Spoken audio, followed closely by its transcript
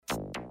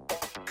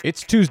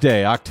It's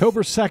Tuesday,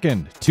 October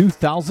 2nd,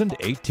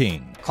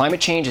 2018. Climate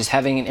change is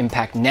having an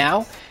impact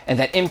now, and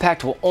that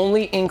impact will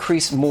only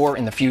increase more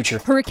in the future.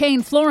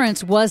 Hurricane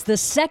Florence was the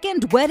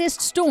second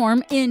wettest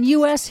storm in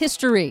U.S.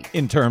 history.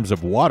 In terms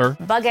of water,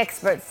 bug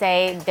experts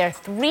say they're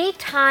 3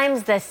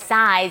 times the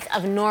size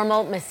of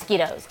normal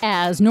mosquitoes.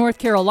 As North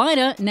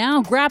Carolina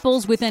now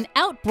grapples with an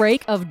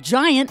outbreak of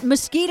giant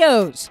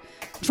mosquitoes.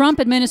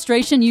 Trump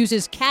administration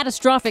uses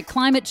catastrophic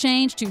climate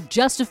change to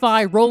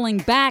justify rolling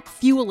back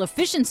fuel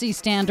efficiency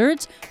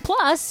standards.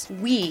 Plus,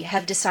 we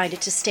have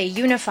decided to stay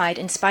unified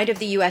in spite of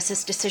the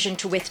U.S.'s decision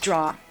to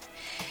withdraw.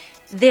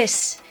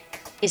 This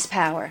is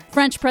power.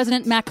 French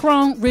President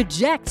Macron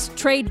rejects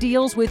trade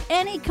deals with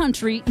any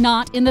country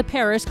not in the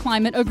Paris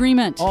Climate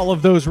Agreement. All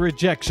of those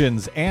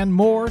rejections and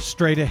more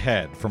straight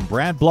ahead. From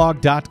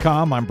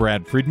BradBlog.com, I'm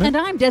Brad Friedman. And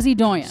I'm Desi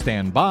Doyen.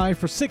 Stand by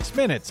for 6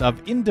 minutes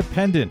of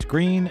independent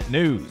green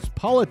news,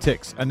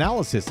 politics,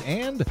 analysis,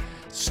 and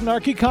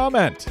snarky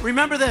comment.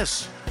 Remember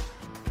this.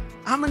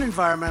 I'm an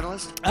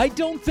environmentalist. I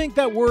don't think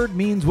that word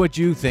means what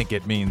you think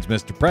it means,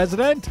 Mr.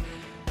 President.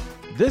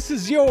 This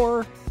is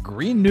your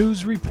Green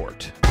News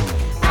Report.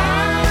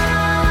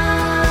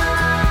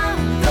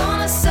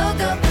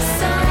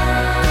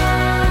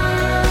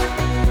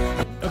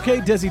 Okay,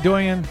 Desi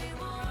Doyen,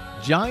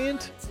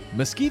 giant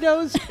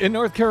mosquitoes in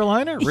North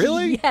Carolina?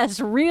 Really? Yes,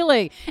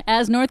 really.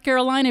 As North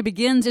Carolina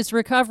begins its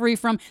recovery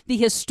from the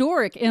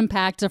historic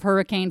impacts of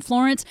Hurricane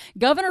Florence,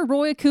 Governor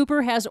Roy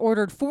Cooper has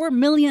ordered $4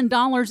 million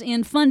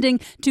in funding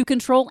to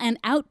control an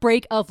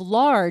outbreak of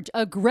large,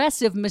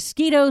 aggressive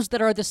mosquitoes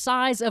that are the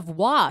size of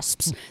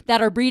wasps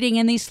that are breeding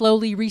in these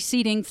slowly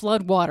receding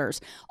floodwaters.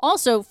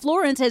 Also,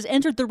 Florence has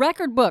entered the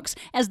record books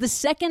as the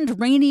second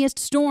rainiest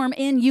storm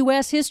in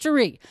U.S.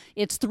 history.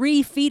 Its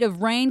 3 feet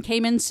of rain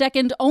came in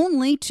second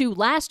only to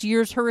last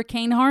year's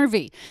Hurricane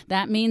Harvey.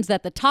 That means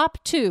that the top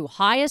 2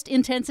 highest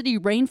intensity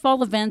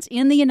rainfall events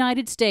in the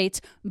United States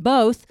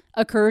both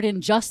occurred in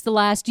just the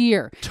last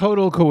year.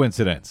 Total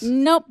coincidence.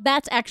 Nope,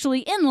 that's actually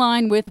in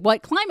line with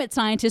what climate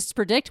scientists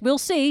predict we'll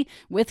see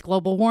with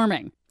global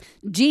warming.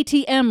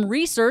 GTM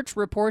Research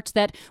reports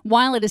that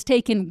while it has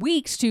taken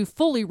weeks to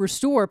fully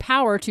restore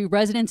power to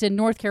residents in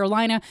North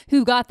Carolina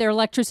who got their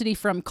electricity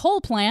from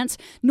coal plants,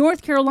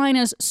 North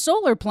Carolina's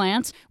solar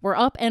plants were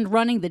up and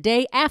running the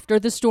day after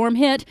the storm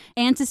hit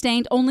and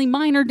sustained only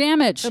minor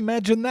damage.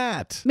 Imagine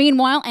that.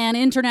 Meanwhile, an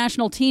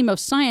international team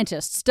of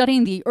scientists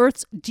studying the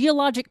Earth's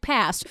geologic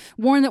past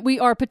warn that we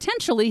are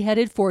potentially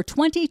headed for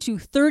 20 to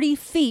 30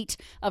 feet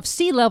of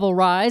sea level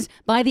rise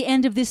by the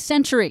end of this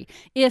century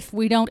if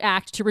we don't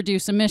act to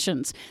reduce emissions.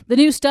 The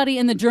new study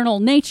in the journal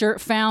Nature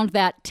found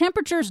that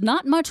temperatures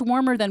not much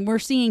warmer than we're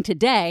seeing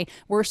today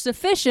were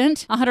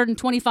sufficient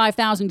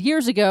 125,000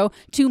 years ago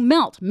to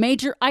melt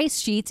major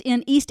ice sheets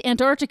in East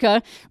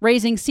Antarctica,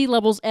 raising sea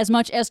levels as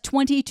much as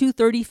 20 to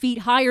 30 feet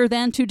higher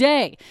than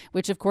today,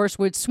 which of course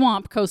would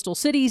swamp coastal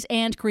cities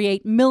and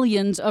create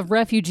millions of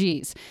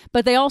refugees.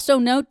 But they also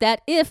note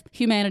that if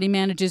humanity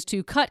manages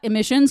to cut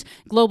emissions,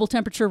 global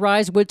temperature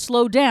rise would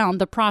slow down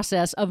the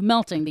process of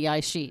melting the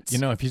ice sheets. You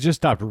know, if you just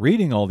stopped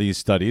reading all these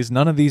studies,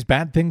 none of these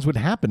bad things would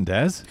happen,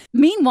 Des.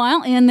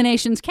 Meanwhile, in the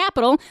nation's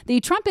capital, the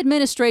Trump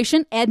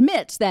administration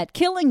admits that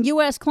killing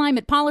U.S.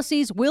 climate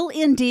policies will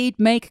indeed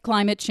make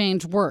climate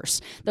change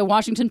worse. The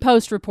Washington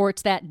Post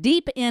reports that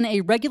deep in a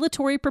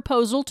regulatory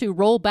proposal to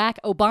roll back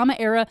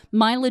Obama-era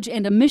mileage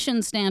and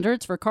emission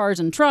standards for cars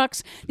and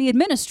trucks, the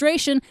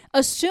administration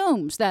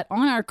assumes that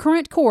on our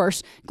current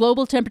course,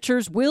 global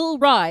temperatures will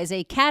rise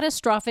a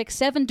catastrophic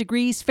 7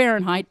 degrees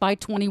Fahrenheit by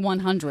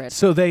 2100.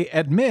 So they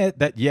admit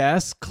that,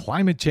 yes,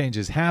 climate change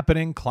is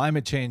happening,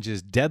 climate change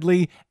is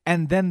deadly,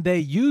 and then they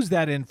use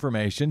that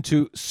information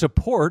to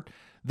support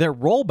their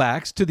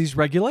rollbacks to these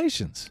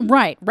regulations.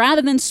 Right.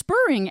 Rather than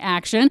spurring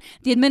action,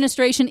 the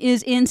administration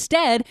is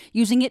instead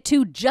using it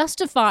to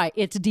justify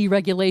its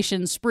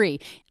deregulation spree.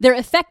 They're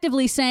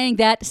effectively saying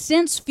that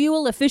since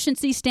fuel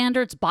efficiency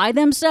standards by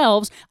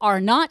themselves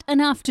are not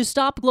enough to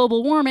stop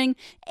global warming,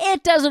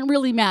 it doesn't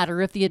really matter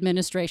if the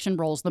administration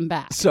rolls them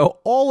back.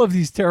 So all of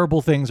these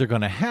terrible things are going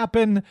to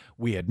happen.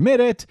 We admit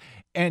it.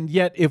 And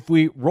yet, if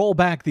we roll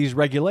back these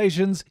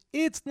regulations,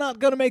 it's not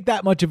going to make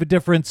that much of a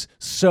difference.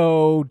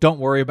 So don't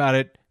worry about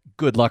it.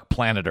 Good luck,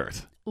 planet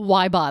Earth.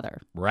 Why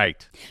bother?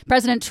 Right.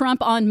 President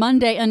Trump on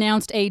Monday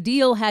announced a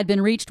deal had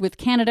been reached with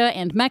Canada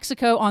and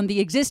Mexico on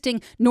the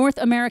existing North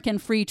American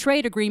Free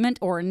Trade Agreement,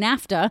 or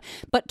NAFTA,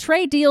 but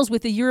trade deals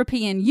with the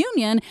European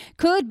Union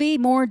could be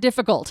more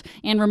difficult.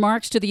 In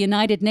remarks to the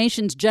United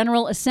Nations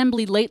General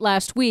Assembly late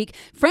last week,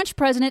 French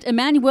President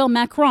Emmanuel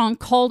Macron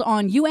called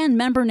on UN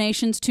member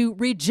nations to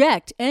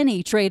reject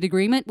any trade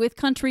agreement with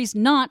countries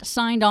not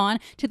signed on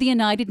to the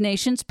United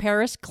Nations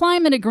Paris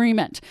Climate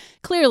Agreement,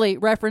 clearly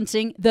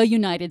referencing the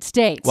United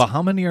States. Well,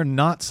 how many are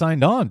not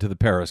signed on to the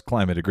Paris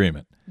Climate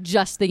Agreement?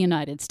 Just the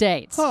United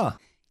States. Huh.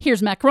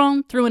 Here's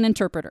Macron through an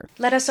interpreter.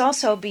 Let us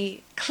also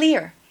be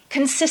clear,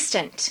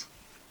 consistent.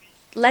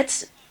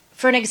 Let's,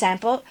 for an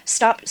example,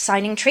 stop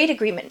signing trade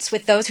agreements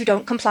with those who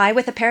don't comply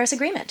with the Paris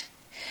Agreement.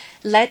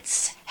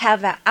 Let's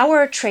have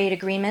our trade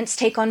agreements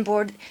take on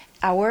board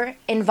our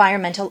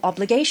environmental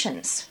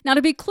obligations. Now,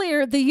 to be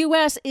clear, the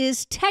U.S.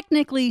 is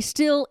technically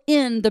still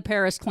in the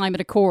Paris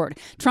Climate Accord.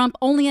 Trump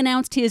only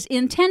announced his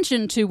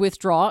intention to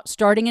withdraw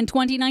starting in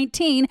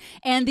 2019,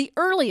 and the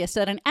earliest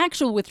that an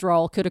actual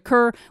withdrawal could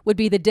occur would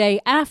be the day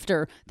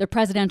after the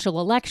presidential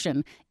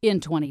election in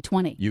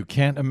 2020. You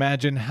can't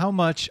imagine how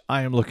much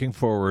I am looking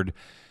forward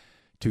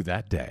to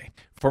that day.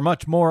 For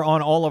much more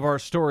on all of our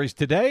stories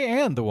today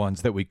and the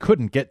ones that we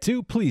couldn't get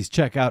to, please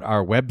check out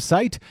our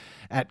website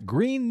at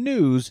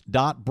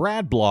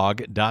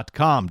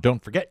greennews.bradblog.com.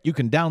 Don't forget, you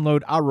can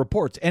download our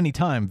reports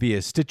anytime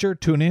via Stitcher,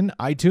 TuneIn,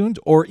 iTunes,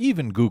 or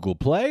even Google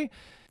Play.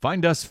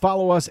 Find us,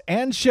 follow us,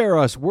 and share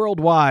us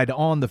worldwide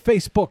on the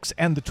Facebooks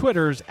and the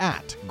Twitters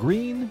at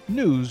Green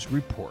News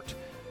Report.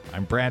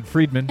 I'm Brad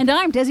Friedman. And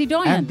I'm Desi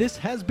Doyen. And this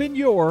has been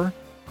your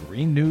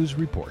Green News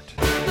Report.